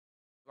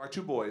Our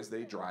two boys,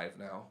 they drive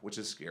now, which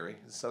is scary.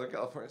 In Southern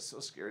California, it's so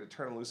scary to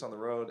turn them loose on the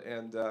road.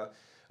 And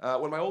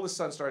when my oldest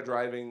son started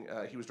driving,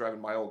 he was driving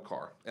my old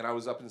car. And I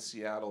was up in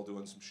Seattle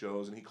doing some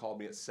shows, and he called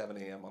me at 7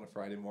 a.m. on a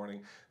Friday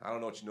morning. I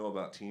don't know what you know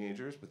about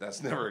teenagers, but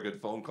that's never a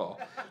good phone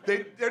call.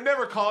 They're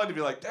never calling to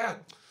be like, Dad,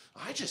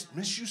 I just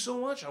miss you so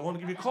much. I want to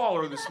give you a call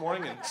early this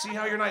morning and see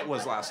how your night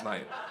was last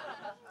night.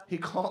 He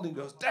called and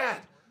goes, Dad,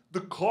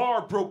 the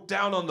car broke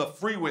down on the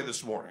freeway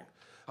this morning.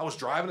 I was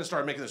driving and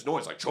started making this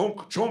noise, like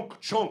chunk, chunk,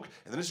 chunk.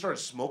 And then it started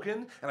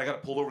smoking, and I got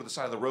it pulled over to the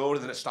side of the road,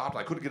 and then it stopped, and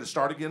I couldn't get it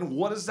started again.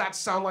 What does that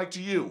sound like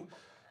to you?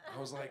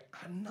 I was like,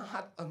 I'm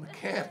not a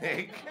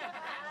mechanic,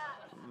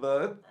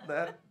 but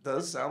that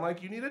does sound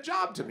like you need a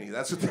job to me.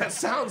 That's what that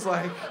sounds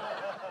like.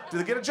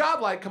 Did they get a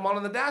job like, come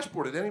on the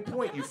dashboard at any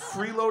point, you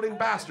freeloading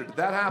bastard? Did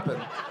that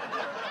happen?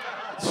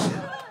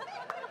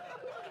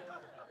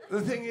 The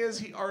thing is,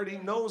 he already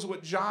knows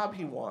what job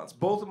he wants.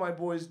 Both of my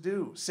boys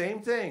do.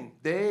 Same thing.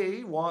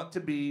 They want to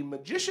be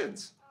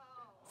magicians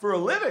for a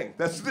living.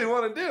 That's what they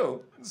want to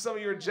do. Some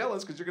of you are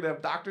jealous because you're going to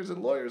have doctors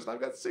and lawyers, and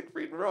I've got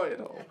Siegfried and Roy at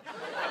home.